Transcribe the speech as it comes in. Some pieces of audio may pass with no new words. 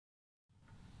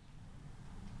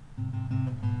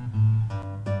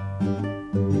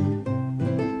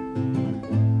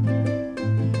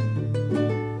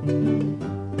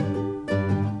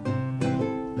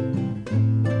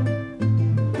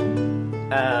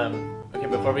Okay,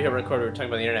 before we hit record, we were talking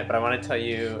about the internet, but I want to tell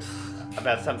you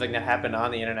about something that happened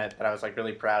on the internet that I was like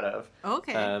really proud of.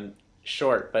 Okay.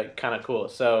 Short, but kind of cool.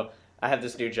 So I have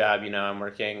this new job. I'm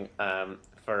working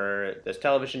for this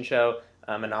television show.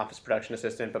 I'm an office production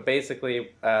assistant, but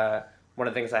basically, one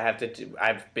of the things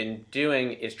I've been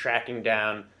doing is tracking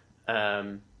down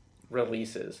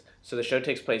releases. So the show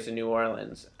takes place in New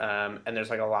Orleans, and there's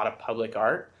like a lot of public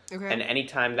art. Okay. And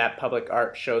anytime that public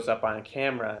art shows up on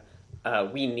camera,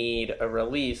 we need a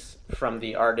release from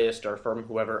the artist or from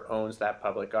whoever owns that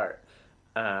public art,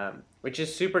 which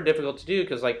is super difficult to do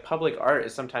because like public art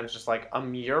is sometimes just like a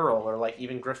mural or like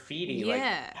even graffiti.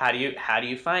 Yeah. Like how do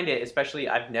you find it? Especially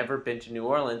I've never been to New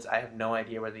Orleans. I have no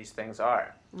idea where these things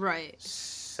are. Right.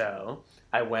 So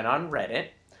I went on Reddit.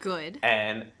 Good.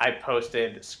 And I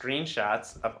posted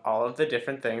screenshots of all of the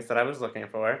different things that I was looking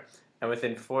for. And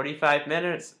within 45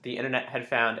 minutes, the internet had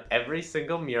found every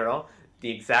single mural, the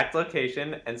exact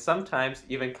location, and sometimes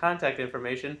even contact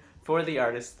information for the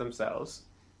artists themselves.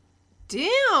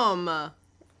 Damn!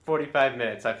 45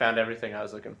 minutes, I found everything I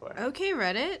was looking for. Okay,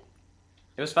 Reddit.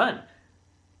 It was fun.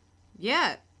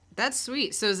 Yeah, that's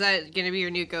sweet. So is that going to be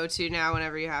your new go-to now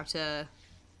whenever you have to...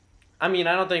 I mean,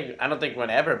 I don't think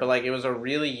whenever, but like it was a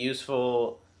really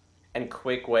useful and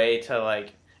quick way to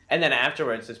like... And then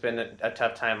afterwards, it's been a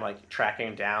tough time like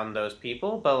tracking down those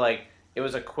people, but like it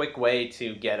was a quick way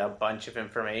to get a bunch of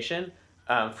information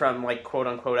from like quote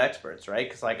unquote experts, right?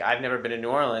 Because like I've never been to New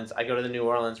Orleans. I go to the New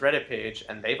Orleans Reddit page,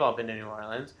 and they've all been to New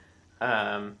Orleans.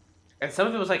 And some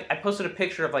of it was like I posted a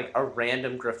picture of like a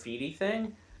random graffiti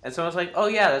thing, and someone was like, "Oh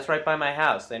yeah, that's right by my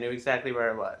house." They knew exactly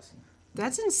where it was.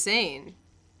 That's insane.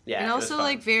 Yeah, and also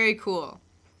like very cool,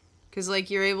 because like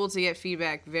you're able to get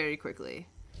feedback very quickly.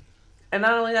 And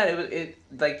not only that, it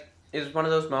was one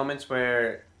of those moments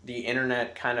where the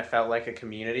internet kind of felt like a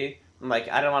community. Like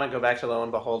I don't want to go back to Lo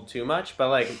and Behold too much, but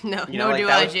like no, you know, like, do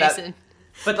I, Jason.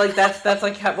 But like that's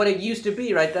like what it used to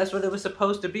be, right? That's what it was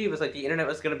supposed to be. It was like the internet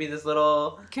was going to be this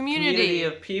little community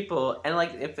of people, and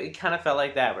like it kind of felt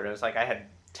like that, where it was like I had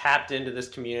tapped into this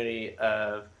community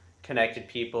of connected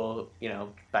people,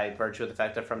 by virtue of the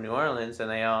fact they're from New Orleans,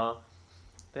 and they all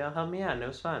helped me out, and it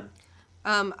was fun.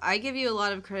 I give you a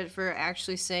lot of credit for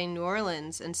actually saying New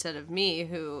Orleans instead of me,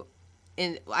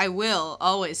 I will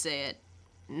always say it,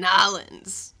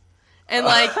 Nolans. And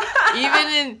like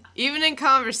even in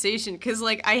conversation, because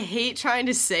like I hate trying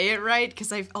to say it right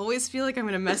because I always feel like I'm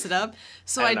gonna mess it up,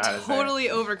 so I totally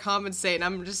overcompensate, and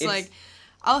I'm just like,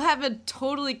 I'll have a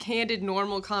totally candid,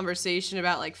 normal conversation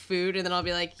about like food, and then I'll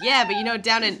be like, yeah, but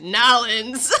down in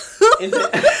Nolans.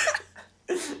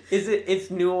 It's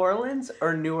New Orleans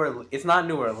or New Orleans? It's not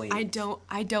New Orleans. I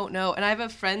don't know. And I have a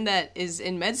friend that is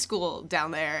in med school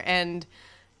down there, and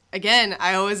again,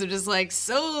 I always am just like,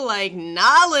 so like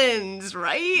Nolans,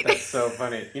 right? That's so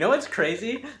funny. You know what's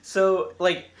crazy? So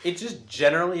like it's just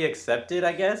generally accepted,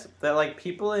 I guess, that like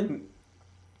people in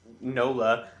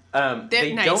NOLA,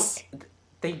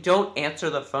 they don't answer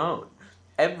the phone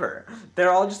ever.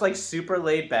 They're all just like super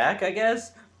laid back, I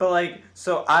guess. But like,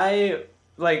 so I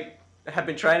like have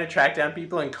been trying to track down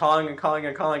people and calling.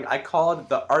 I called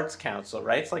the Arts Council,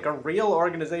 right? It's like a real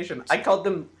organization. I called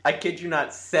them, I kid you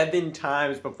not, 7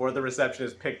 times before the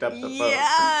receptionist picked up the phone.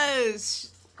 Yes!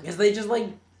 Because they're just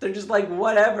like,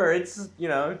 whatever. It's,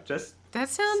 just that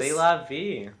sounds... c'est la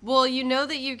vie. Well, you know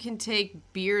that you can take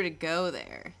beer to go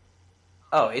there.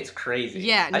 Oh, it's crazy.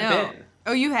 Yeah, no. I've been.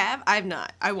 Oh, you have? I've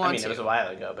not. I want to. It was a while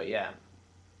ago, but yeah.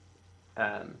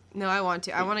 No, I want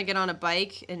to. I want to get on a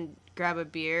bike and grab a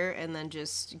beer and then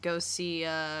just go see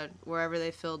wherever they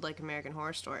filmed like American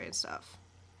Horror Story and stuff.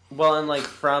 Well, and like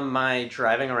from my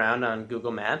driving around on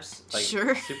Google Maps, like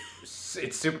sure.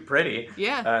 It's super pretty.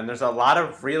 Yeah. And there's a lot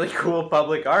of really cool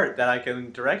public art that I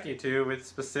can direct you to with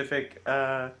specific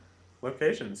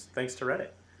locations, thanks to Reddit.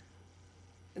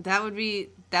 That would be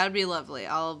lovely.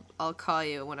 I'll call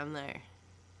you when I'm there.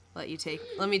 Let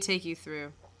me take you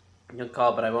through. You'll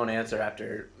call, but I won't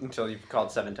answer until you've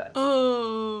called 7 times.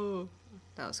 Oh,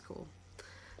 that was cool.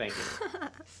 Thank you.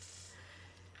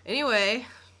 Anyway,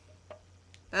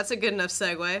 that's a good enough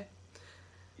segue.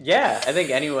 Yeah, I think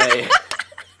anyway.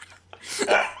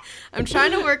 I'm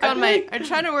trying to work on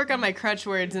my crutch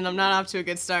words, and I'm not off to a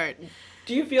good start.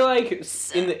 Do you feel like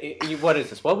what is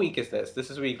this? What week is this? This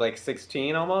is week like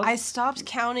 16 almost? I stopped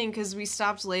counting because we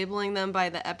stopped labeling them by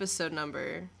the episode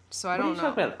number. So I don't know. What are you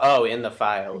talking about? Oh, in the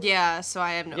files. Yeah, so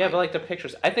I have no idea. But like the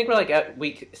pictures. I think we're like at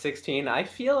week 16. I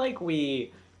feel like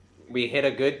we we hit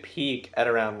a good peak at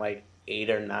around like 8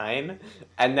 or 9,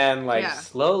 and then like Yeah.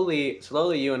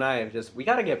 slowly you and I have just we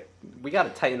gotta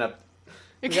tighten up.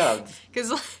 We gotta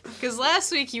Because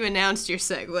last week you announced your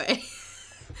segue.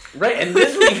 right, and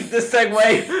this week the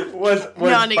segue was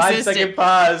 5-second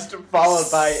pause followed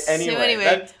by anyway. So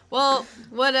anyway, well,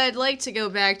 what I'd like to go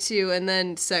back to and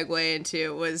then segue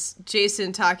into was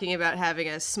Jason talking about having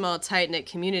a small, tight-knit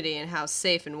community and how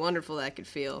safe and wonderful that could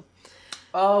feel.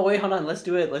 Oh wait, hold on. Let's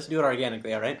do it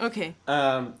organically. All right. Okay.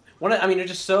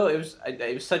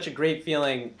 It was such a great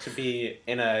feeling to be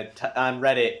on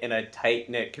Reddit in a tight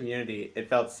knit community. It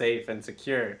felt safe and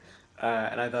secure,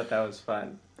 and I thought that was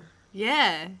fun.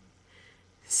 Yeah.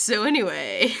 So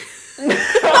anyway.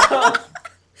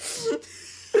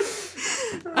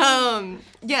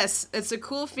 Yes, it's a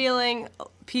cool feeling.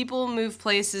 People move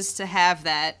places to have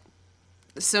that.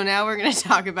 So now we're going to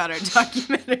talk about our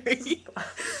documentary.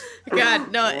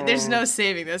 God, no, there's no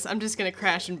saving this. I'm just going to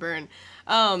crash and burn.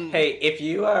 Hey, if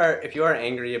you are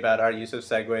angry about our use of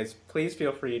segues, please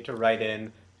feel free to write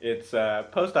in. It's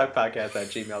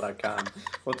postdocpodcast@gmail.com.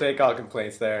 We'll take all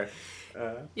complaints there.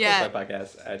 Yeah.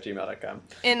 Postdocpodcast@gmail.com.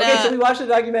 And, okay, so we watched the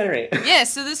documentary. Yeah,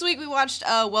 so this week we watched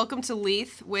Welcome to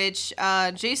Leith, which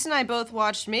Jason and I both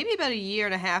watched maybe about a year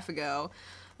and a half ago.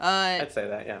 I'd say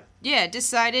that, yeah. Yeah,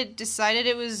 decided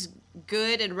it was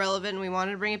good and relevant and we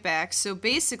wanted to bring it back. So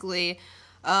basically,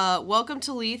 Welcome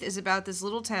to Leith is about this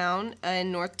little town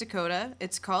in North Dakota.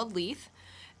 It's called Leith.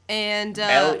 And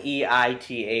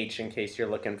Leith, in case you're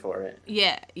looking for it.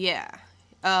 Yeah.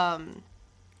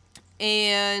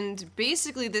 And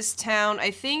basically this town,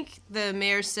 I think the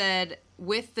mayor said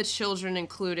with the children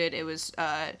included, it was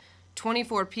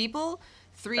 24 people,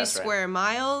 3 That's square right.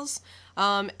 miles,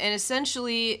 and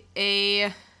essentially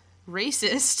a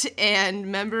racist and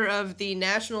member of the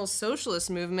National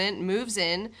Socialist Movement moves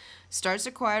in, starts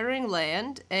acquiring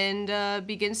land, and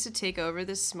begins to take over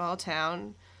this small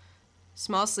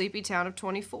sleepy town of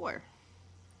 24.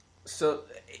 So,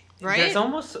 right? There's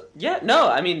almost you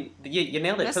nailed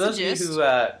it. That's For those the of gist.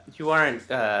 you who aren't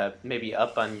maybe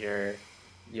up on your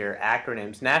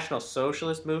acronyms, National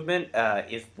Socialist Movement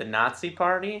is the Nazi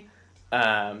Party,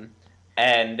 and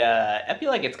I feel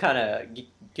like it's kind of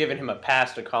given him a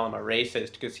pass to call him a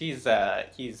racist because he's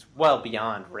well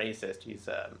beyond racist. He's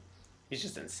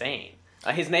just insane.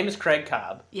 His name is Craig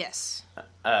Cobb. Yes.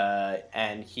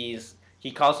 And he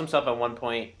calls himself at one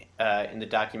point in the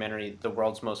documentary the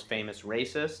world's most famous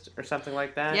racist or something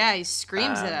like that. Yeah, he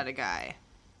screams it at a guy.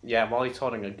 Yeah, while he's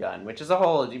holding a gun, which is a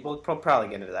whole. We'll probably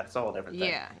get into that. It's a whole different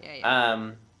thing.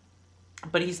 Yeah.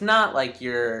 But he's not like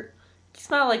He's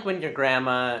not like when your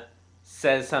grandma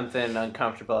says something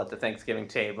uncomfortable at the Thanksgiving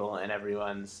table and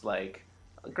everyone's like,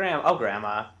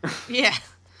 "Grandma." Yeah.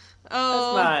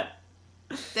 Oh.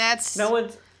 That's no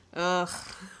one's. Ugh.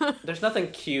 There's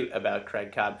nothing cute about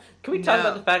Craig Cobb. Can we talk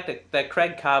about the fact that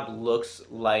Craig Cobb looks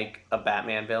like a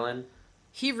Batman villain?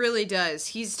 He really does.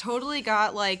 He's totally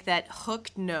got like that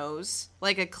hooked nose,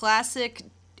 like a classic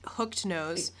hooked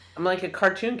nose. I'm like a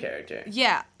cartoon character.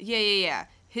 Yeah.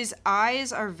 His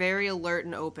eyes are very alert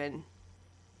and open,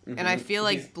 and I feel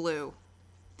like blue.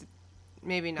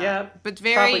 Maybe not. Yeah, but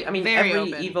very. Probably, very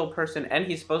every open. evil person, and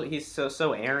he's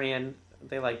so Aryan.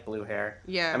 They like blue hair.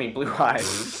 Yeah. Blue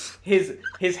eyes. His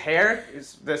hair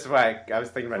is. This is why I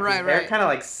was thinking about it. His hair kind of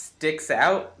like sticks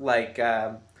out like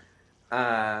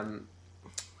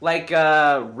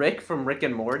Rick from Rick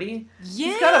and Morty.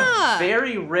 Yeah. He's got a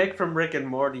very Rick from Rick and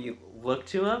Morty look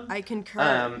to him. I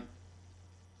concur.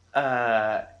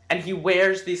 And he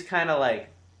wears these kind of like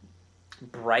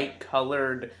bright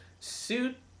colored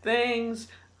suit things.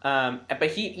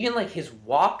 But even like his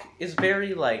walk is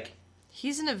very like.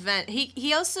 He's an event.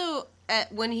 He also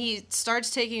when he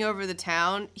starts taking over the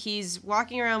town, he's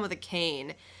walking around with a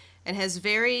cane, and has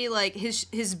very like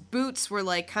his boots were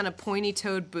like kind of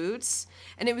pointy-toed boots,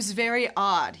 and it was very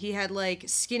odd. He had like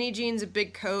skinny jeans, a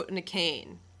big coat, and a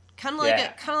cane, kind of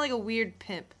like a weird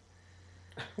pimp.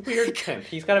 Weird pimp.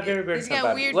 He's got a very weird. He's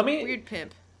got weird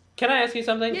pimp. Can I ask you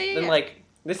something? Yeah. Then like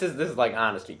this is like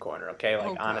honesty corner, okay?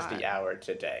 Like honesty God. hour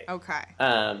today.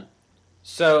 Okay.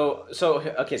 So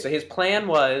his plan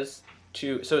was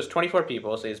it's 24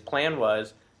 people, so his plan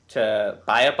was to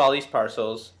buy up all these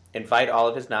parcels, invite all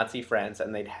of his Nazi friends,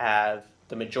 and they'd have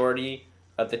the majority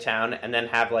of the town, and then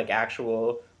have like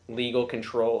actual legal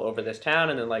control over this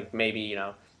town, and then like maybe, you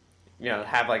know,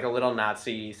 have like a little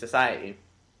Nazi society.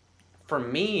 For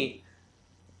me,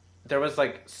 there was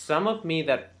like some of me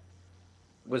that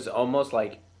was almost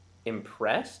like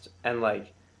impressed and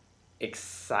like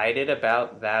excited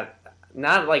about that.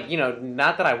 Not like,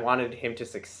 not that I wanted him to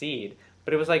succeed,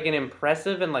 but it was like an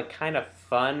impressive and like kind of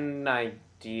fun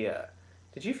idea.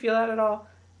 Did you feel that at all?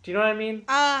 Do you know what I mean?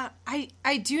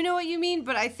 I do know what you mean,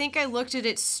 but I think I looked at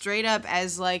it straight up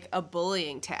as like a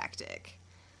bullying tactic.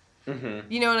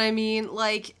 Mm-hmm. You know what I mean?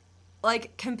 Like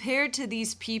compared to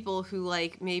these people who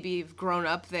like maybe have grown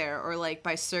up there or like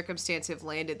by circumstance have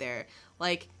landed there,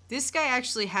 like this guy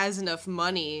actually has enough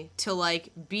money to like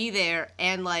be there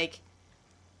and like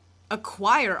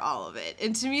acquire all of it.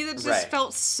 And to me that just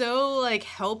felt so like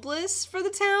helpless for the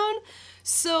town.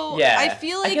 So yeah. I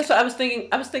feel like I guess I was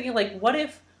thinking like what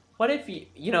if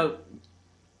you know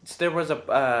there was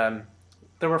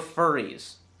there were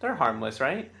furries. They're harmless,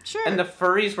 right? Sure. And the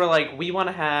furries were like, we want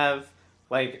to have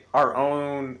like our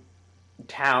own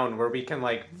town where we can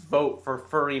like vote for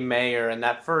furry mayor and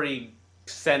that furry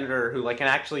senator who like can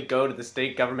actually go to the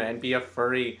state government and be a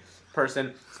furry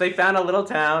person. So they found a little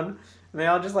town and they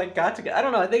all just like got together. I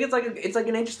don't know. I think it's like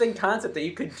an interesting concept that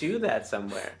you could do that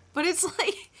somewhere. But it's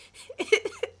like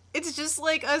it's just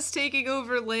like us taking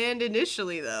over land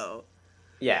initially, though.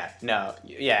 Yeah. No.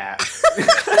 Yeah.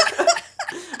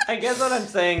 I guess what I'm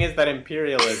saying is that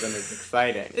imperialism is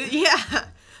exciting. Yeah.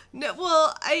 No,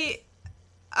 well, I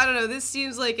don't know. This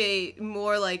seems like a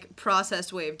more like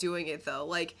processed way of doing it, though.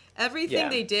 Like everything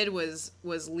they did was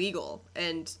legal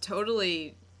and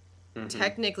totally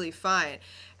technically fine.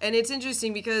 And it's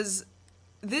interesting because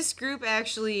this group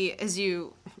actually, as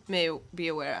you may be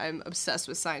aware, I'm obsessed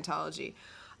with Scientology.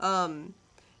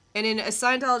 And in a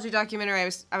Scientology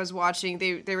documentary I was watching,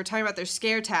 they were talking about their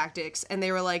scare tactics, and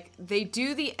they were like, they're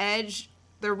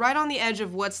right on the edge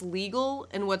of what's legal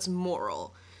and what's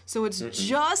moral. So it's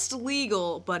just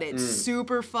legal, but it's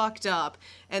super fucked up.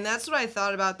 And that's what I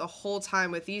thought about the whole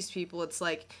time with these people. It's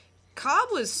like, Cobb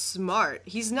was smart.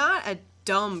 He's not a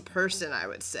dumb person, I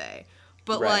would say.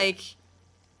 But like,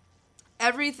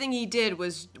 everything he did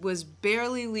was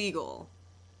barely legal.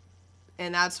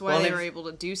 And that's why they were able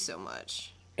to do so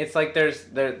much. It's like there's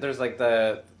like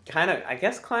the kind of, I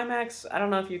guess, climax, I don't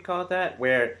know if you'd call it that,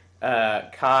 where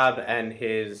Cobb and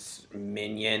his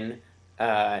minion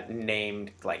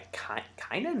named like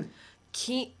Kynan?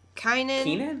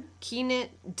 Keenan.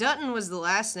 Dutton was the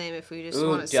last name if we just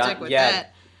want to stick with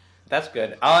that. That's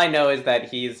good. All I know is that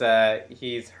he's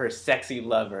her sexy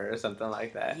lover or something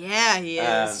like that. Yeah, he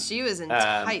is. She was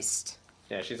enticed.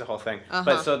 Yeah, she's a whole thing.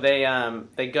 But so they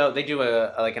do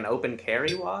like an open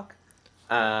carry walk.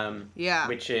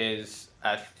 Which is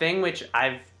a thing which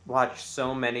I've watched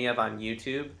so many of on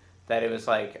YouTube that it was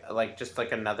like just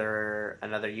like another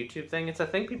YouTube thing. It's a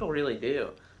thing people really do.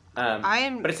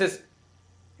 But it says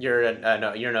you're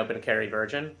an open carry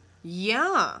virgin.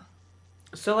 Yeah.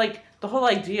 So like the whole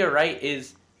idea, right,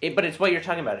 but it's what you're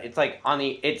talking about. It's like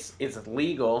it's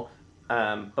legal,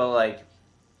 but like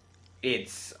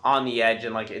it's on the edge,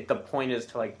 and like the point is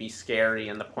to like be scary,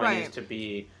 and the point is to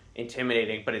be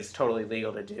intimidating, but it's totally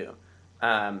legal to do.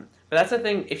 But that's the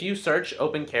thing. If you search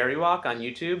open carry walk on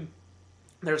YouTube,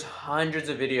 there's hundreds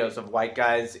of videos of white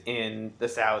guys in the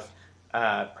South,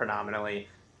 predominantly,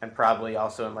 and probably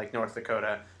also in like North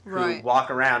Dakota, who walk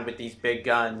around with these big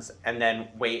guns and then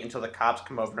wait until the cops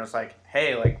come over and it's like,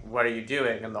 hey, like, what are you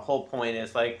doing? And the whole point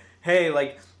is like, hey,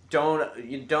 like, don't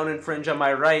infringe on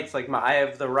my rights. Like, I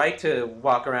have the right to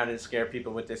walk around and scare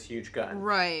people with this huge gun.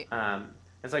 Right.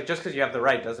 It's like, just because you have the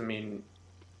right doesn't mean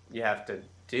you have to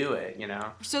do it, you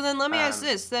know? So then let me ask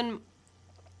this. Then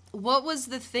what was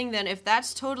the thing then, if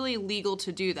that's totally legal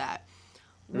to do that,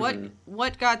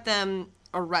 what got them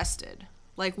arrested?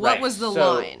 Like, what was the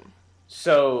line?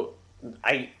 So,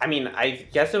 I mean, I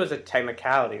guess it was a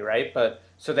technicality, right? But,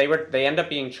 so they end up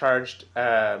being charged,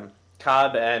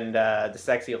 Cobb and the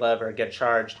sexy lover get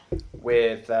charged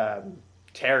with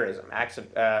terrorism, acts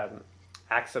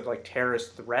of like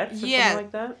terrorist threats or something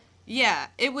like that? Yeah,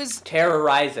 it was...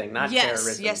 Terrorizing, not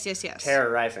terrorism. Yes.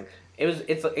 Terrorizing.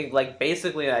 It's like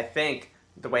basically, I think,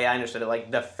 the way I understood it,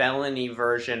 like the felony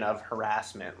version of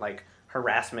harassment, like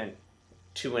harassment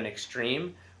to an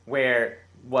extreme, where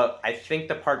what I think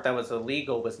the part that was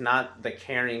illegal was not the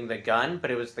carrying the gun,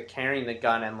 but it was the carrying the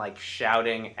gun and like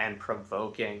shouting and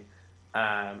provoking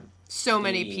so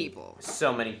many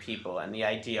people. And the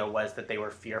idea was that they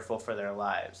were fearful for their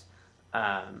lives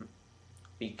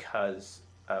because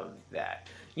of that.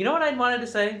 You know what I wanted to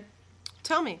say?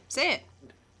 Tell me. Say it.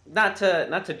 Not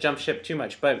to jump ship too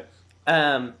much, but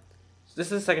this is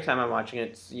the second time I'm watching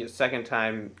it. It's the second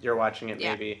time you're watching it,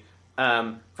 maybe.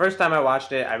 First time I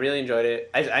watched it, I really enjoyed it.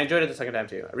 I enjoyed it the second time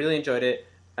too. I really enjoyed it.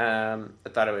 I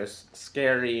thought it was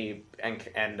scary and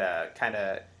kind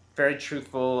of very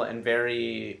truthful and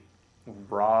very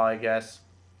raw, I guess.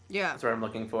 Yeah, that's what I'm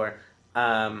looking for.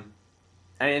 I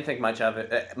didn't think much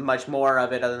more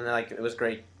of it, other than like it was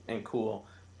great and cool,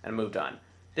 and moved on.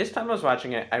 this time I was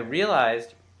watching it, I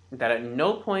realized that at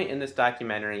no point in this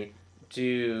documentary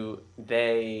do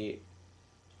they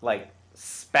like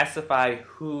specify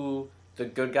who the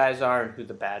good guys are and who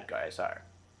the bad guys are.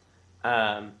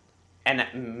 And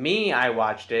me, I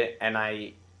watched it, and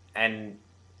I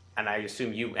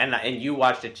assume you and you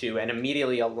watched it too, and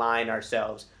immediately align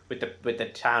ourselves with the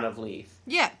town of Leith.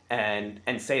 Yeah. And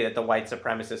say that the white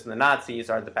supremacists and the Nazis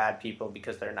are the bad people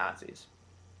because they're Nazis.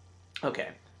 Okay,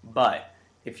 but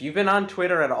if you've been on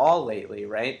Twitter at all lately,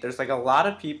 right? There's like a lot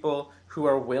of people who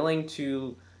are willing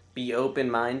to be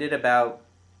open-minded about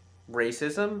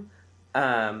racism,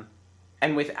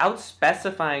 and without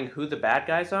specifying who the bad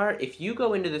guys are, if you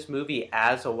go into this movie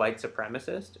as a white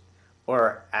supremacist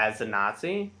or as a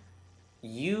Nazi,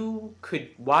 you could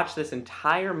watch this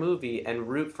entire movie and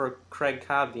root for Craig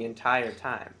Cobb the entire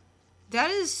time. That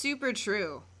is super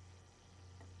true.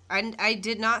 I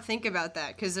did not think about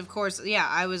that because, of course, yeah,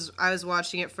 I was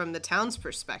watching it from the town's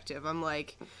perspective. I'm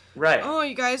like, right? Oh,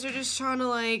 you guys are just trying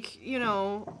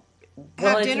to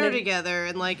have dinner together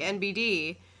and like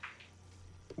NBD.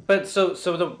 But so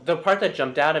the part that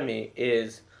jumped out at me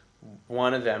is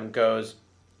one of them goes,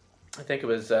 I think it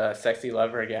was Sexy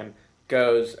Lover again,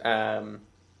 goes,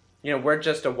 we're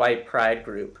just a white pride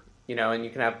group, and you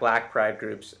can have black pride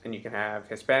groups and you can have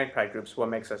Hispanic pride groups. What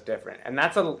makes us different? And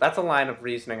that's a line of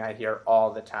reasoning I hear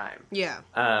all the time. Yeah.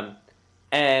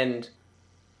 And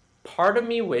part of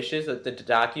me wishes that the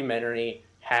documentary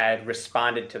had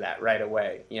responded to that right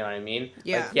away. You know what I mean?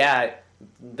 Yeah. Like,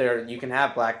 yeah, you can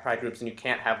have black pride groups and you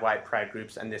can't have white pride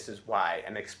groups, and this is why,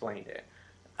 and explained it.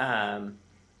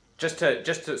 Just to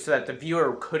so that the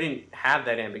viewer couldn't have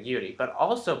that ambiguity. But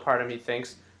also part of me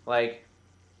thinks, like,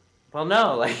 well,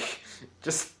 no, like,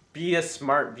 just be a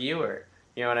smart viewer.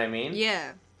 You know what I mean?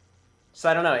 Yeah. So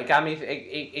I don't know. It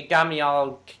got me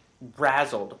all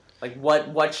razzled. Like,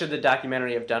 what should the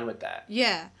documentary have done with that?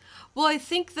 Yeah. Well, I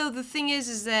think, though, the thing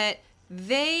is that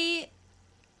they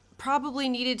probably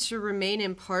needed to remain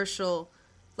impartial.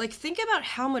 Like, think about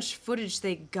how much footage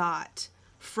they got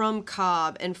from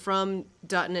Cobb and from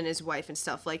Dutton and his wife and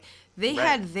stuff. Like, they right.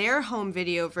 had their home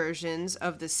video versions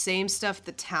of the same stuff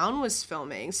the town was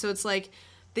filming. So it's like,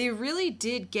 they really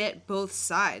did get both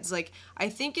sides. Like, I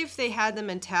think if they had the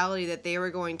mentality that they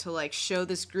were going to, like, show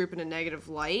this group in a negative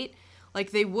light, like,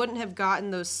 they wouldn't have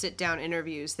gotten those sit-down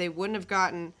interviews. They wouldn't have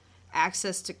gotten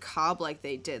access to Cobb like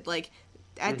they did. Like,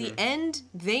 at the end,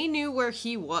 they knew where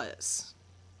he was.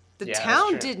 The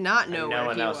town did not know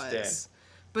where he was. Did.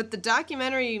 But the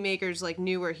documentary makers, like,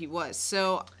 knew where he was.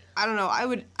 So, I don't know.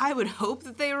 I would hope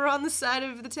that they were on the side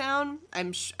of the town.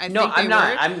 I'm not.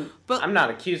 I'm not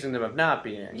accusing them of not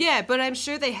being. Yeah, but I'm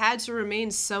sure they had to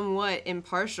remain somewhat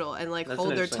impartial and like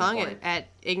hold their tongue at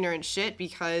ignorant shit,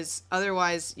 because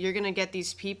otherwise you're gonna get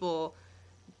these people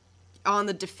on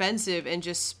the defensive and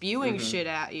just spewing shit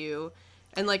at you.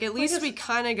 And like at least we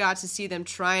kind of got to see them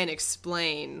try and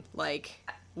explain like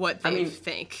what they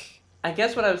think. I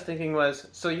guess what I was thinking was,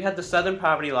 so you had the Southern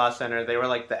Poverty Law Center. They were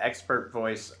like the expert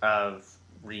voice of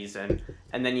reason.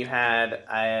 And then you had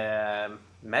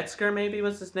Metzger, maybe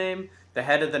was his name, the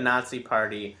head of the Nazi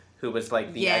Party, who was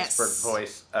like the expert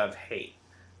voice of hate.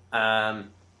 And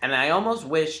I almost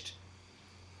wished,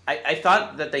 I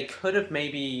thought that they could have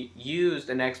maybe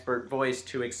used an expert voice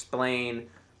to explain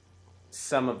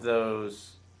some of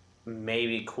those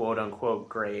maybe quote-unquote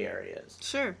gray areas.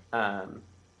 Sure.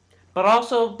 But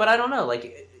I don't know,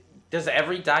 like, does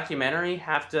every documentary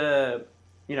have to,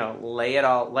 lay it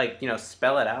all, like,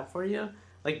 spell it out for you?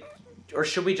 Like, or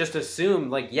should we just assume,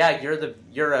 like, yeah,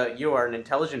 you are an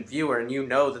intelligent viewer and you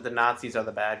know that the Nazis are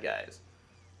the bad guys?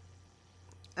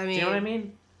 I mean, do you know what I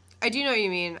mean? I do know what you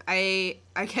mean. I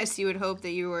guess you would hope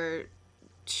that you were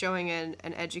showing an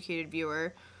educated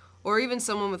viewer, or even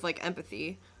someone with, like,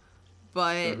 empathy.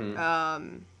 But,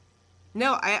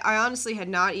 no, I honestly had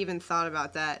not even thought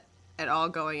about that at all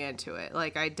going into it.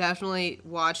 Like, I definitely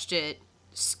watched it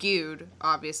skewed,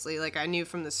 obviously. Like, I knew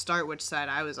from the start which side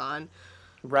I was on.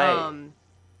 Right.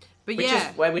 But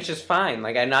which is fine.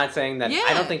 Like, I'm not saying that. Yeah.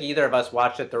 I don't think either of us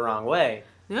watched it the wrong way.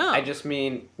 No. I just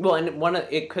mean, well, and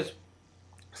because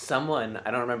someone, I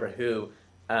don't remember who,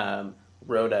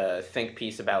 wrote a think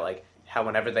piece about, like, how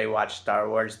whenever they watch Star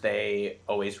Wars, they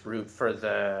always root for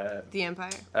the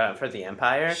Empire. For the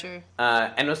Empire. Sure.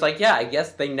 And it was like, yeah, I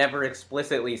guess they never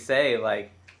explicitly say,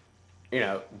 like,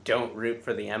 don't root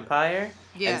for the Empire.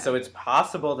 Yeah. And so it's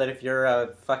possible that if you're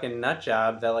a fucking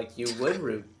nutjob, that, like, you would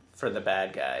root for the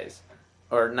bad guys.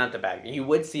 Or not the bad guys. You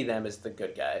would see them as the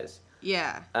good guys.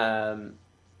 Yeah. I mean,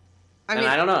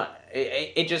 I don't know.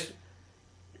 It just...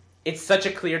 It's such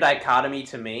a clear dichotomy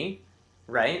to me,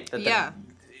 right? That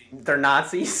they're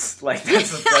Nazis. Like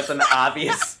that's an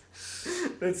obvious.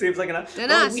 That seems like an. The Oh,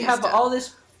 Nazi we have stuff. all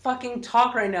this fucking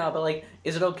talk right now, but like,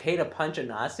 is it okay to punch a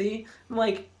Nazi? I'm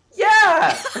like,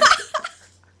 yeah.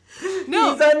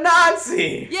 No. He's a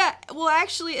Nazi. Yeah, well,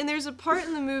 actually, and there's a part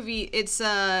in the movie. It's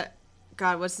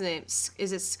God, what's the name?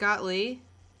 Is it Scott Lee?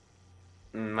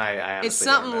 I honestly It's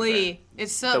don't something remember. Lee.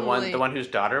 It's something Lee. The one whose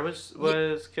daughter was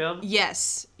killed.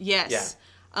 Yes. Yes.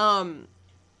 Yeah.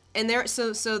 And there,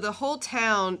 so the whole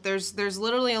town, there's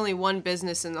literally only one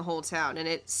business in the whole town, and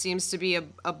it seems to be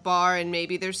a bar, and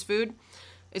maybe there's food.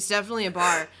 It's definitely a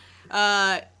bar.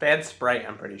 They had Sprite,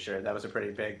 I'm pretty sure. That was a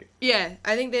pretty big. Yeah,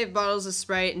 I think they have bottles of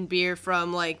Sprite and beer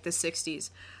from like the 60s.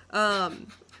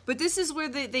 But this is where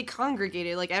they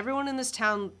congregated. Like, everyone in this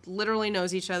town literally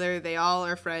knows each other. They all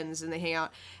are friends and they hang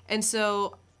out. And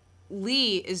so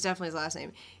Lee is definitely his last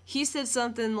name. He said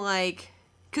something like,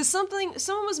 because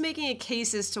someone was making a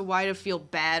case as to why to feel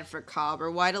bad for Cobb or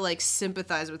why to like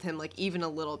sympathize with him, like even a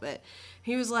little bit.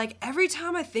 He was like, every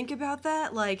time I think about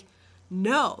that, like,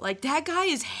 no, like, that guy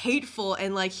is hateful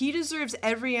and like he deserves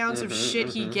every ounce of shit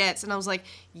he gets. And I was like,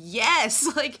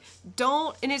 yes, like,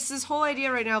 don't. And it's this whole idea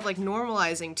right now of like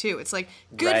normalizing too. It's like,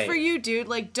 good Right. for you, dude.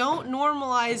 Like, don't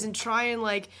normalize and try and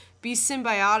like be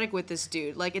symbiotic with this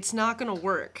dude. Like, it's not gonna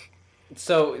work.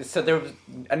 So there was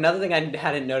another thing I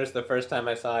hadn't noticed the first time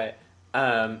I saw it,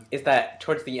 is that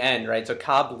towards the end, right? So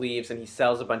Cobb leaves and he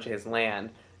sells a bunch of his land,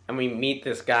 and we meet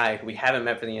this guy who we haven't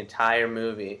met for the entire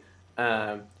movie,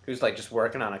 who's like just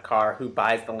working on a car, who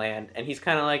buys the land, and he's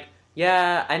kind of like,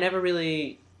 yeah, I never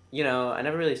really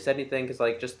said anything because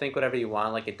like just think whatever you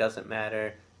want, like it doesn't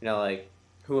matter, like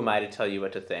who am I to tell you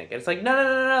what to think? And it's like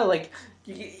no, like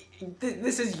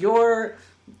this is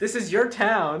your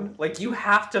town. Like, you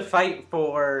have to fight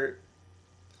for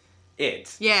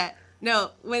it. Yeah.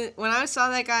 No, when I saw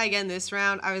that guy again this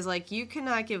round, I was like, you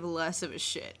cannot give less of a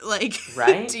shit. Like,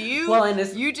 Right? do you? Well, and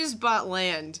it's- you just bought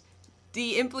land.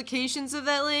 The implications of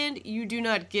that land, you do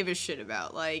not give a shit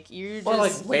about. Like, you're just... Well,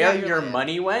 like, you where got your land.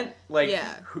 money went? Like,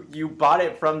 Yeah. you bought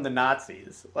it from the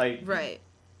Nazis. Like, Right.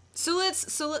 So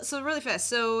really fast.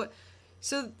 So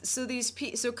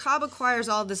Cobb acquires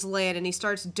all this land and he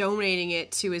starts donating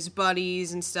it to his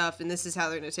buddies and stuff, and this is how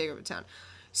they're going to take over town.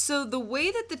 So the way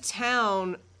that the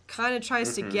town kind of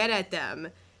tries to get at them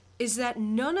is that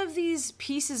none of these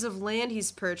pieces of land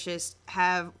he's purchased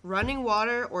have running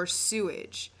water or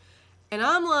sewage. And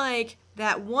I'm like,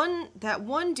 that one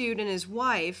dude and his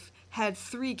wife had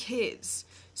 3 kids.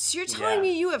 So you're telling Yeah.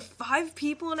 me you have 5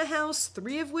 people in a house,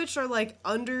 3 of which are like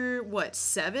under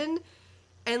 7?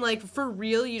 And like, for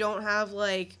real, you don't have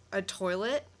like a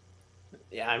toilet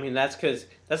yeah, I mean, that's the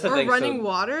or thing. running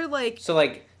water? Like, So,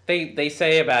 like, they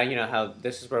say about, how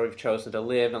this is where we've chosen to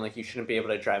live, and, like, you shouldn't be able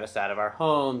to drive us out of our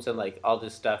homes, and, like, all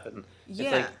this stuff, and Yeah.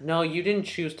 it's like, no, you didn't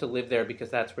choose to live there because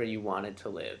that's where you wanted to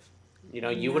live.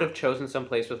 You would have chosen some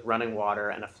place with running water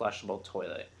and a flushable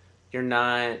toilet.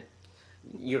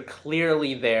 You're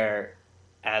clearly there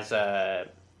as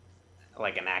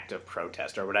like an act of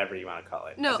protest or whatever you want to call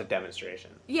it, No. as a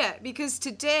demonstration. yeah, because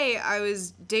today I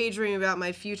was daydreaming about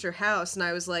my future house, and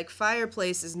I was like,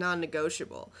 fireplace is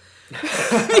non-negotiable.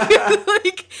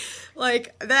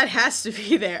 like that has to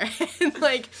be there. And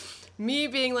like, me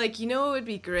being like, what would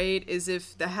be great is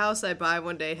if the house I buy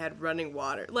one day had running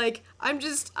water. Like, I'm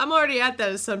already at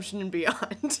that assumption and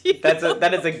beyond.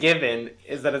 That is a given,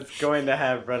 is that it's going to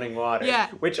have running water. Yeah.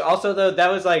 Which also, though,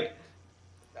 that was like,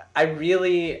 I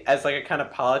really, as like a kind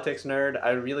of politics nerd,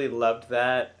 I really loved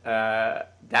that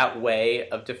way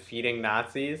of defeating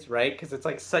Nazis, right? Because it's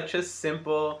like such a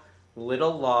simple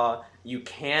little law. You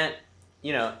can't,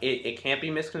 it can't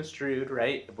be misconstrued,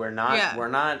 right? We're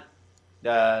not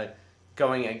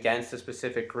going against a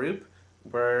specific group.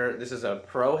 This is a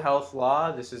pro-health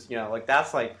law. This is,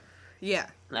 that's like, Yeah.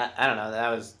 I don't know.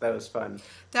 That was fun.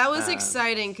 That was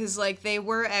exciting because, like, they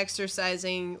were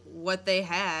exercising what they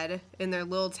had in their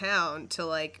little town to,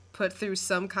 like, put through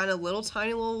some kind of little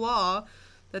tiny little law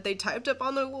that they typed up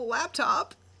on their little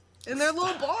laptop in their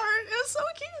little barn. It was so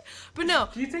cute. But no.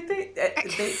 Do you think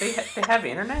they have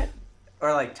internet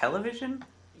or like television?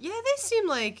 Yeah,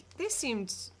 they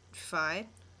seemed fine.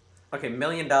 Okay, $1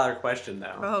 million question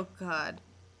though. Oh, God.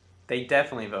 They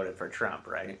definitely voted for Trump,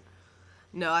 right?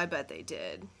 No, I bet they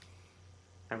did.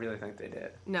 I really think they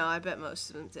did. No, I bet most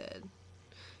of them did.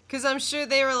 Because I'm sure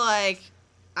they were like,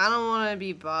 I don't want to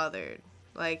be bothered.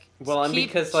 Like, well, and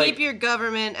because like, keep your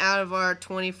government out of our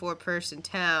 24-person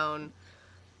town.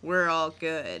 We're all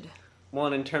good. Well,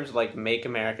 and in terms of like Make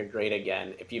America Great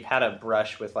Again, if you've had a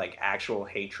brush with like actual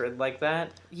hatred like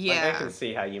that, yeah, like, I can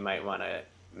see how you might want to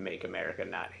make America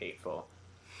not hateful.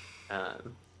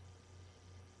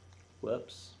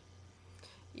 Whoops.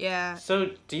 Yeah.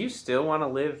 So, do you still want to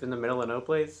live in the middle of no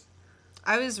place?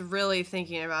 I was really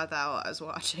thinking about that while I was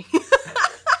watching.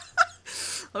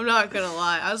 I'm not gonna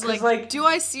lie. I was like, do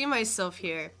I see myself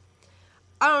here?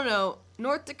 I don't know.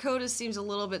 North Dakota seems a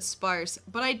little bit sparse,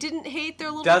 but I didn't hate their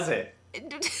little... Does it?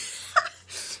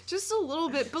 Just a little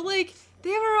bit, but, like,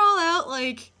 they were all out,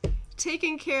 like,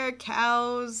 taking care of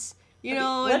cows, you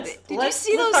know, did you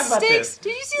see those steaks?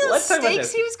 Did you see those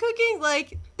steaks he was cooking?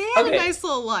 Like, they had a nice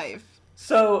little life.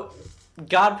 So,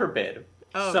 God forbid,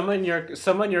 someone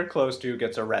you're close to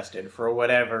gets arrested for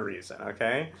whatever reason,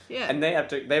 okay? Yeah. And they have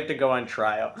to go on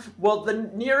trial. Well, the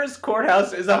nearest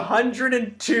courthouse is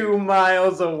 102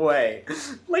 miles away.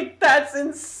 Like, that's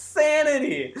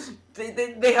insanity.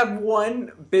 They have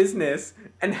one business,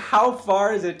 and how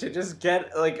far is it to just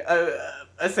get, like,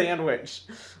 a sandwich?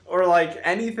 Or, like,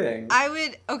 anything?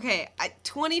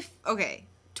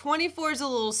 24 is a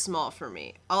little small for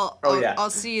me. I'll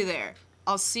see you there.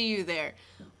 I'll see you there.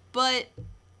 But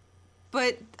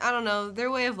I don't know,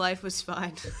 their way of life was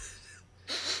fine.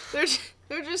 They're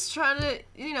just trying to,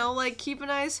 you know, like, keep a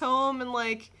nice home and,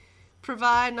 like,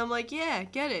 provide, and I'm like, yeah,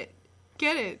 get it.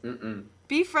 Mm-mm.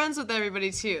 Be friends with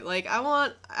everybody, too. Like,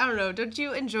 I don't know, don't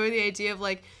you enjoy the idea of,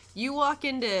 like, you walk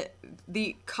into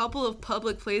the couple of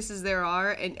public places there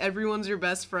are, and everyone's your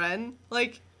best friend?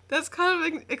 Like, that's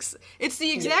kind of... it's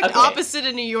the exact opposite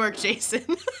of New York, Jason.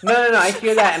 No, I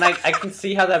hear that, and I can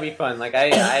see how that'd be fun. Like,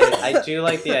 I do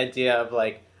like the idea of,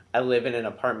 like, I live in an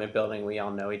apartment building, we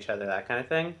all know each other, that kind of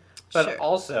thing. But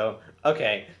also,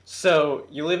 okay, so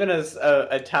you live in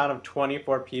a town of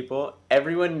 24 people.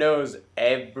 Everyone knows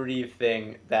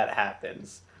everything that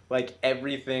happens. Like,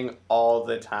 everything all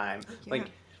the time. Yeah.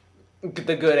 Like,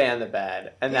 the good and the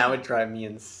bad. And that would drive me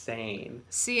insane.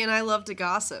 See, and I love to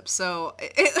gossip, so...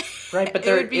 Right, but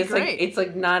it's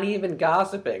like not even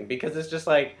gossiping, because it's just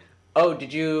like, oh,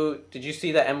 did you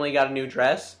see that Emily got a new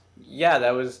dress? Yeah,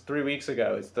 that was 3 weeks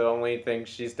ago. It's the only thing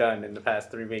she's done in the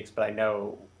past 3 weeks, but I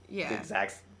know... the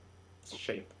exact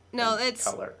shape. No, it's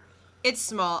color. It's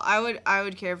small. I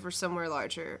would care for somewhere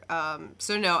larger.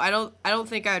 So no, I don't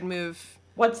think I'd move.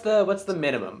 What's the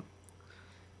minimum?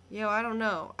 Yo, I don't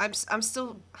know. I'm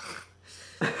still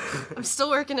I'm still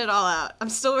working it all out.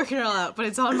 But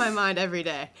it's on my mind every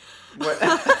day.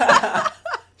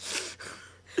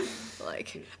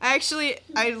 Like,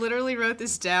 I literally wrote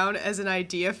this down as an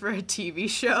idea for a TV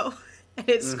show, and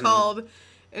it's called,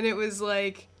 and it was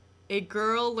like, a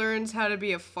girl learns how to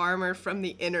be a farmer from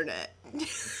the internet.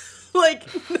 Like,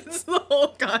 that's the whole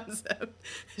concept.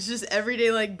 It's just every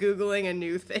day, like, Googling a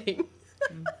new thing.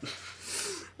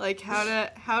 Like,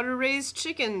 how to raise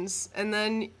chickens, and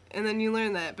then you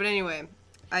learn that. But anyway,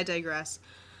 I digress.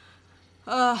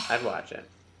 I'd watch it.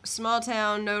 Small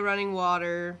town, no running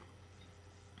water.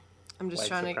 I'm just White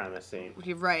trying supremacy.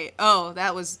 to... Right. Oh,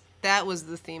 that was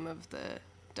the theme of the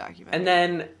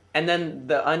documentary. And then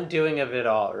the undoing of it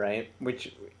all, right?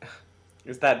 Which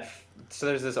is that... So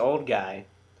there's this old guy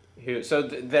who... So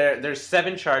there's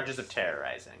 7 charges of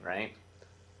terrorizing, right?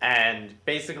 And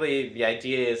basically the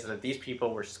idea is that these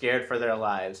people were scared for their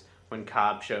lives when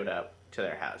Cobb showed up to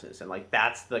their houses. And, like,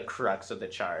 that's the crux of the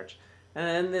charge. And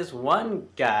then this one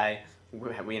guy,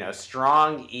 you know,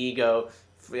 strong ego,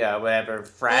 whatever,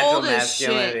 fragile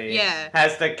masculinity,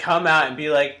 has to come out and be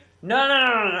like, no,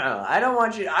 I don't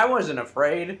want you, I wasn't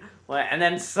afraid. And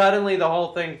then suddenly the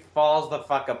whole thing falls the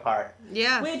fuck apart.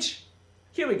 Yeah. Which,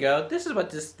 here we go, this is what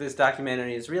this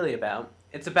documentary is really about.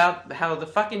 It's about how the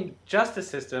fucking justice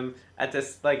system at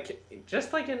this, like,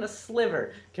 just like in a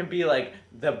sliver, can be, like,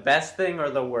 the best thing or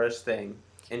the worst thing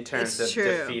in terms of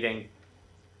defeating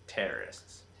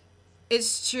terrorists.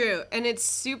 It's true. And it's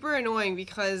super annoying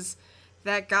because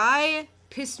that guy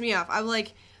pissed me off. I'm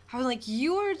like,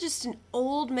 you are just an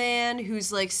old man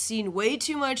who's, like, seen way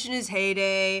too much in his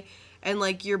heyday, and,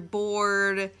 like, you're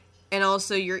bored, and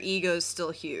also your ego's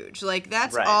still huge. Like,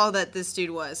 that's all that this dude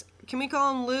was. Can we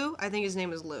call him Lou? I think his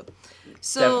name is Lou.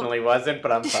 So, definitely wasn't,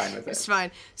 but I'm fine with it. It's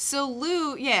fine. So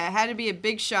Lou, had to be a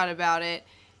big shot about it,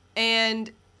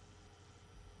 and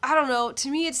I don't know. To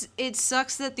me, it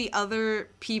sucks that the other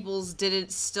people's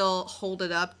didn't still hold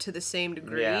it up to the same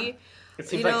degree. Yeah. It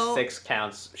seems like 6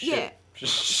 counts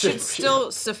should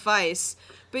still suffice.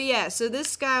 But so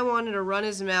this guy wanted to run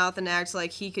his mouth and act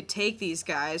like he could take these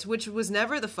guys, which was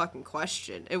never the fucking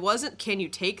question. It wasn't, can you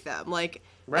take them? Like,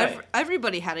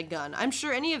 everybody had a gun. I'm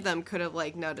sure any of them could have,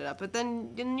 like, nutted up, but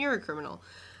then you're a criminal.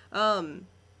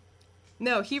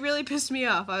 No, he really pissed me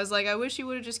off. I was like, I wish you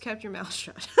would have just kept your mouth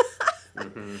shut.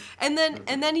 And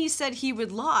then he said he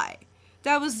would lie.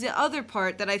 That was the other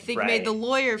part that I think made the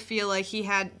lawyer feel like he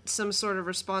had some sort of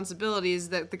responsibilities,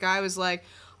 that the guy was like,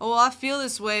 oh, well, I feel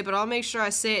this way, but I'll make sure I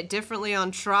say it differently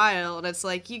on trial. And it's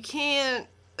like, you can't.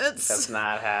 That's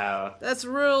not how. That's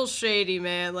real shady,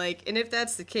 man. Like, and if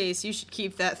that's the case, you should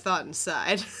keep that thought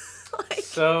inside. Like,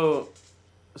 So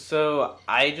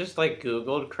I just like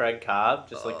Googled Craig Cobb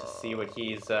just like to see what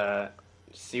he's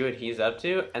up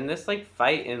to, and this like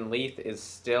fight in Leith is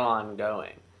still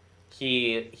ongoing.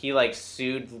 He like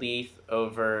sued Leith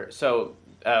over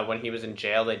when he was in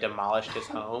jail they demolished his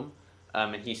home,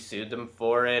 and he sued them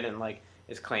for it and like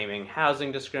is claiming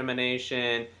housing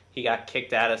discrimination. He got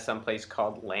kicked out of some place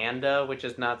called Landa, which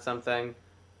is not something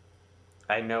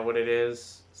I know what it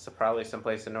is. It's probably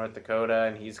someplace in North Dakota,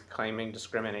 and he's claiming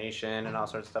discrimination and all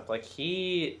sorts of stuff. Like,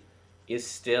 he is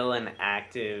still an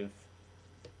active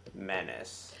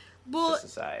menace to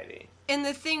society. And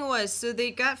the thing was, so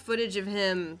they got footage of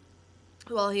him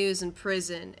while he was in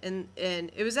prison, and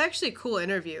it was actually a cool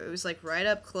interview. It was like right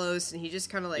up close, and he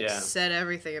just kind of like said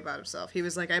everything about himself. He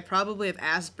was like, I probably have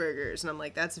Asperger's, and I'm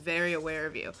like, that's very aware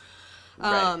of you.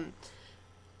 Right.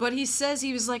 But he says,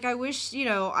 he was like, I wish,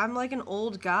 I'm like an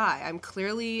old guy. I'm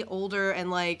clearly older,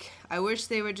 and like, I wish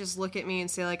they would just look at me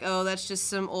and say like, oh, that's just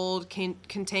some old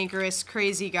cantankerous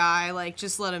crazy guy, like,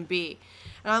 just let him be.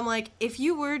 And I'm like, if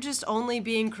you were just only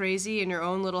being crazy in your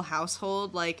own little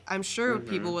household, like, I'm sure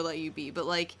people would let you be. But,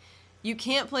 like, you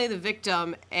can't play the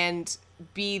victim and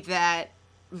be that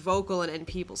vocal and in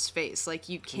people's face. Like,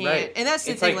 you can't. Right. And that's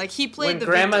the thing. Like, he played the victim.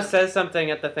 When Grandma victim. says something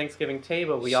at the Thanksgiving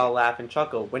table, we all laugh and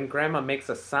chuckle. When Grandma makes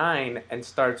a sign and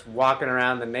starts walking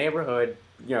around the neighborhood,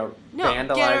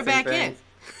 vandalizing get her back things.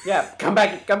 in. Yeah, come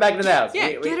back into the house.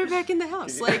 Yeah, get her back in the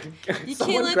house. Like, you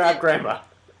can't let grab Grandma.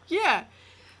 Yeah.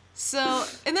 So,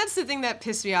 and that's the thing that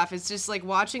pissed me off. It's just like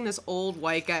watching this old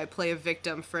white guy play a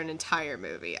victim for an entire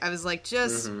movie. I was like,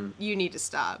 you need to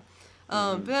stop.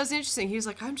 But that was interesting. He was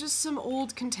like, I'm just some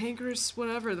old cantankerous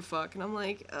whatever the fuck. And I'm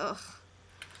like, ugh.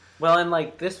 Well, and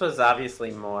like, this was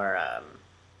obviously more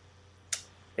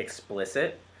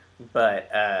explicit,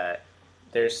 but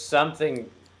there's something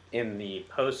in the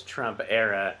post-Trump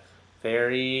era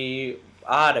very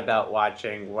odd about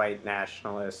watching white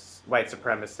nationalists, white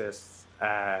supremacists,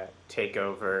 take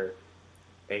over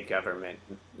a government,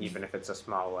 even if it's a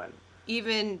small one.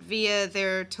 Even via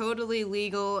their totally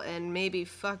legal and maybe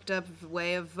fucked up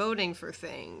way of voting for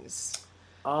things.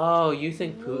 Oh, you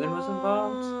think Putin was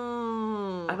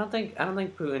involved? I don't think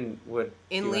Putin would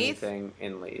do anything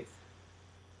in Leith.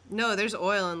 No, there's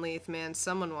oil in Leith, man.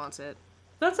 Someone wants it.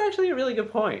 That's actually a really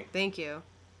good point. Thank you.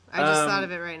 I just thought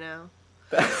of it right now.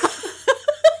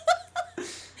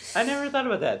 I never thought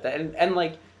about that. And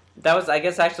like, that was, I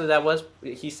guess actually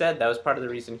he said that was part of the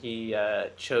reason he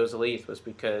chose Leith, was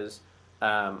because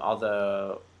all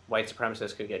the white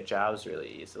supremacists could get jobs really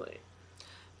easily.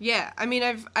 Yeah, I mean,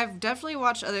 I've definitely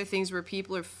watched other things where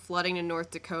people are flooding to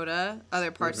North Dakota, other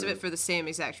parts of it, for the same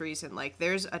exact reason. Like,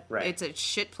 it's a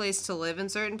shit place to live in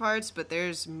certain parts, but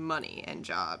there's money and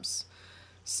jobs.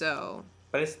 So.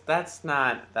 But that's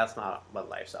not what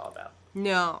life's all about.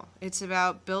 No, it's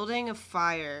about building a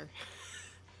fire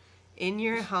in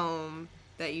your home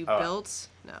that you built.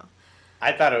 No.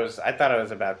 I thought it was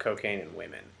about cocaine and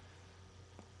women.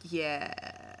 Yeah.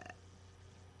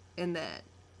 And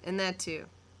that too.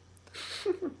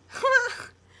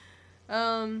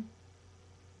 But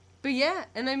yeah,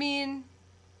 and I mean,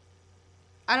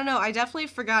 I don't know, I definitely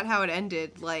forgot how it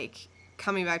ended, like,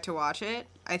 coming back to watch it.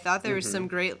 I thought there was some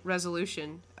great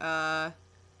resolution, and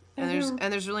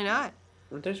there's really not.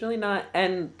 There's really not,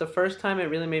 and the first time it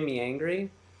really made me angry,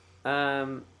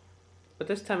 but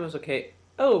this time it was okay.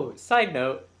 Oh, side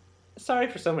note, sorry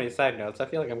for so many side notes, I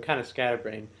feel like I'm kind of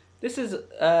scatterbrained. This is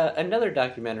another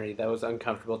documentary that was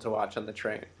uncomfortable to watch on the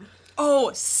train.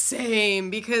 Oh, same,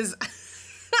 because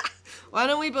why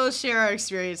don't we both share our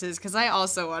experiences, because I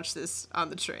also watched this on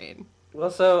the train. Well,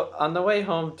 so on the way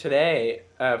home today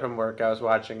from work, I was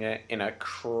watching it in a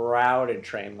crowded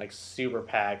train, like super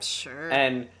packed. Sure.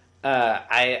 And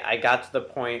I got to the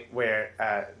point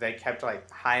where they kept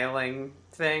like hiling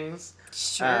things.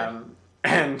 Sure.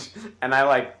 And I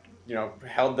like,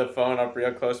 held the phone up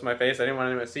real close to my face. I didn't want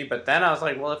anyone to see. But then I was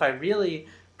like, well, if I really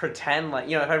pretend like,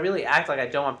 if I really act like I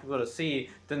don't want people to see,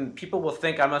 then people will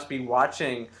think I must be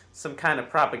watching some kind of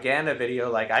propaganda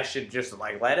video. Like, I should just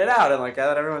like let it out and like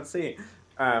let everyone see.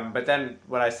 But then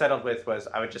what I settled with was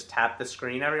I would just tap the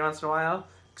screen every once in a while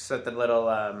so that the little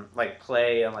like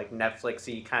play and like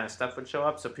Netflix-y kind of stuff would show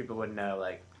up, so people would know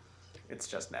like it's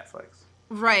just Netflix.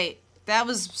 Right. That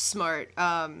was smart.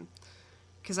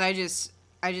 Because I just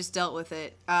dealt with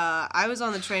it. I was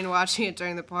on the train watching it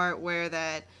during the part where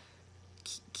that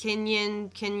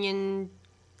Kenyan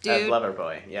dude.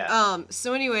 Loverboy, yeah.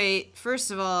 So anyway,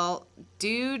 first of all,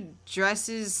 dude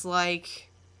dresses like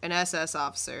an SS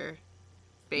officer,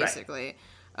 basically.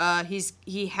 Right.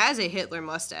 He has a Hitler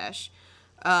mustache,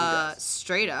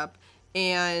 straight up,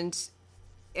 and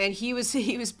he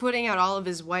was putting out all of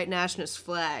his white nationalist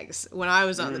flags when I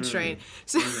was on the train.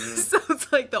 So, so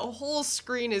it's like the whole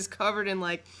screen is covered in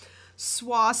like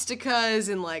swastikas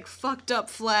and like fucked up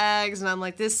flags, and I'm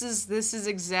like, this is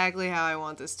exactly how I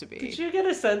want this to be. Did you get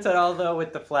a sense at all though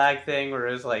with the flag thing where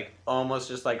it was like almost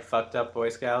just like fucked up Boy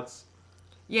Scouts?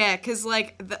 Yeah, because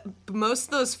like most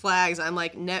of those flags I'm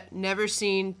like never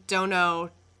seen, don't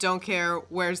know, don't care,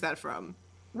 where's that from?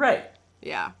 Right.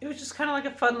 Yeah. It was just kind of like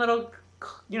a fun little,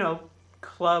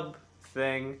 club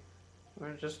thing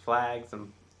where just flags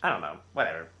and I don't know,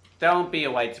 whatever. Don't be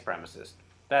a white supremacist.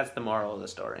 That's the moral of the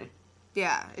story.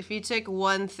 Yeah, if you take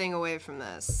one thing away from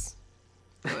this,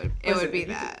 it would be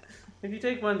that. If you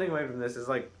take one thing away from this, is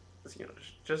like,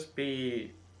 just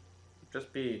be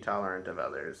tolerant of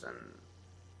others and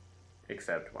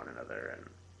accept one another and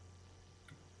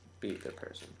be a good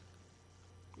person.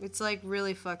 It's like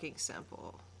really fucking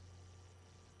simple.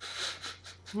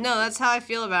 No, that's how I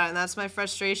feel about it, and that's my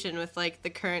frustration with like the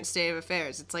current state of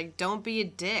affairs. It's like, don't be a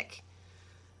dick.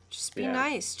 Just be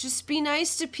nice. Just be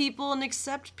nice to people and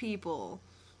accept people.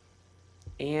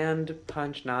 And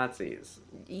punch Nazis.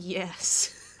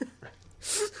 Yes.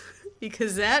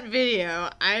 Because that video,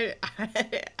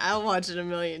 I'll watch it a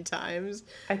million times.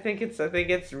 I think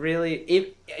it's really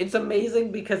it's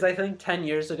amazing because I think 10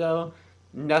 years ago,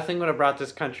 nothing would have brought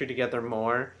this country together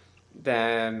more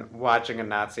than watching a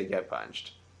Nazi get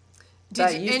punched.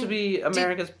 That used to be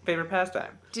America's favorite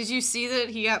pastime. Did you see that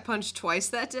he got punched twice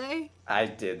that day? I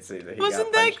did see that he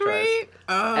Wasn't got punched that great?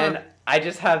 Oh. And I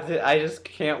just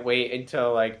can't wait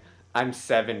until like I'm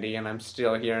 70 and I'm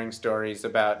still hearing stories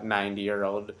about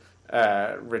 90-year-old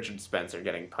Richard Spencer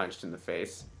getting punched in the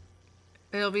face.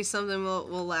 It'll be something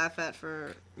we'll laugh at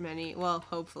for many. Well,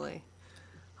 hopefully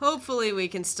we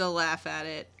can still laugh at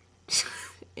it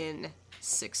in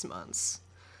 6 months.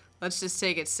 Let's just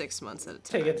take it 6 months at a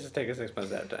time. Take it 6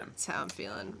 months at a time. That's how I'm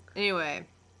feeling. Anyway.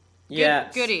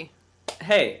 Yeah. Goody.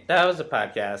 Hey, that was a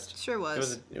podcast. Sure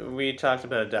was. We talked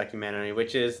about a documentary,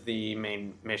 which is the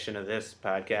main mission of this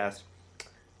podcast.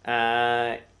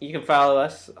 You can follow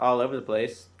us all over the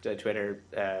place. Twitter,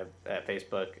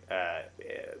 Facebook,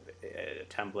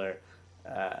 Tumblr,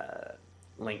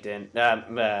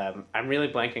 LinkedIn. I'm really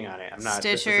blanking on it. I'm not.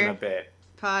 Stitcher. This isn't a bit.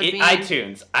 Podbean.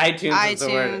 iTunes is the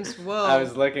word Whoa. I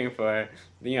was looking for.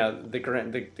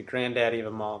 The granddaddy of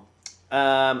them all.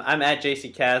 I'm at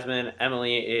JC Casman.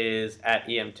 Emily is at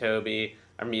EM Toby.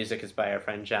 Our music is by our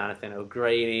friend Jonathan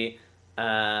O'Grady.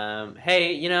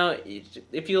 Hey,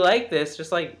 if you like this,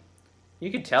 just like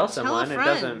you could tell someone. Tell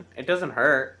a friend. It doesn't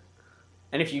hurt.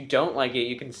 And if you don't like it,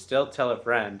 you can still tell a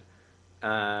friend.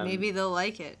 Maybe they'll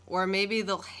like it, or maybe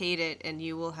they'll hate it, and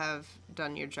you will have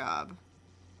done your job.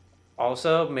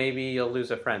 Also, maybe you'll lose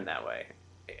a friend that way.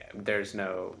 There's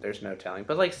no telling.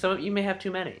 But like, you may have too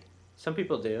many. Some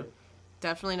people do.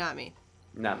 Definitely not me.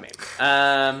 Not me.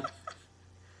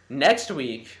 Next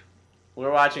week,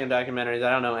 we're watching a documentary that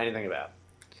I don't know anything about.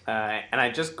 And I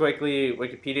just quickly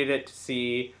Wikipedia'd it to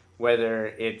see whether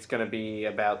it's going to be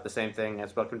about the same thing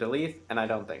as Welcome to Leith, and I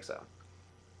don't think so.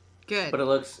 Good. But it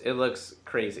looks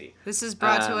crazy. This is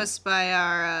brought to us by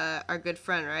our good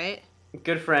friend, right?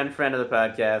 Good friend of the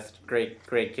podcast.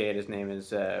 Great kid. His name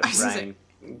is Ryan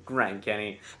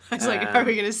Kenny. I was like, are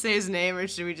we going to say his name, or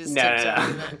should we just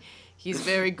No. He's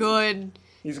very good.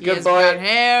 He's a he good has boy. Brown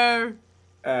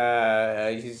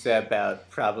hair. He's about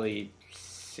probably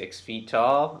 6 feet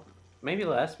tall, maybe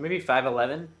less, maybe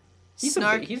 5'11". He's a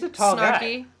tall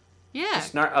snarky. guy. Yeah.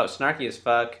 Snarky as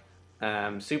fuck.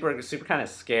 Super kind of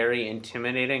scary,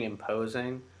 intimidating,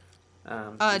 imposing.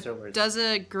 Does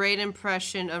a great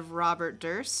impression of Robert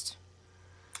Durst.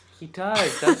 He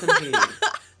does, doesn't he?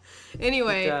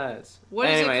 Anyway, he does.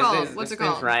 What's it called? What's it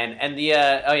called? His name's Ryan, and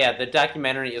the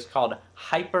documentary is called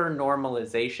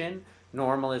Hypernormalization.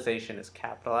 Normalization is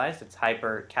capitalized. It's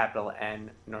hyper, capital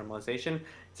N, normalization.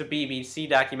 It's a BBC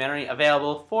documentary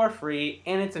available for free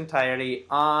in its entirety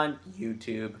on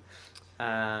YouTube.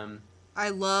 I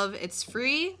love it's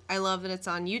free. I love that it's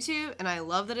on YouTube, and I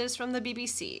love that it's from the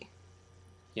BBC.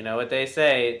 You know what they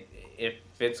say? If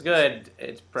it's good,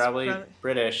 it's probably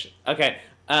British. Okay.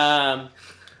 I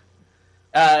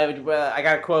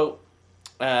got a quote.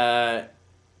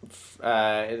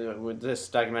 This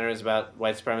documentary is about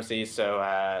white supremacy, so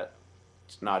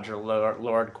it's an Audre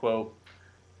Lorde quote.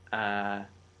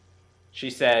 She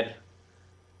said,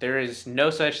 "There is no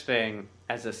such thing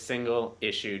as a single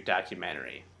issue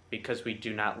documentary. because we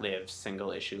do not live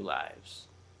single issue lives.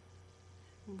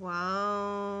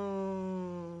 Wow.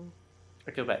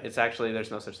 I feel bad. It's actually,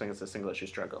 there's no such thing as a single issue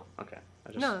struggle. Okay.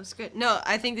 No, it's good. No,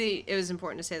 I think it was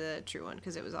important to say the true one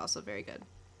because it was also very good.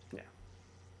 Yeah.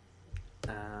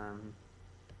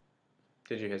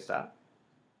 Did you hit stop?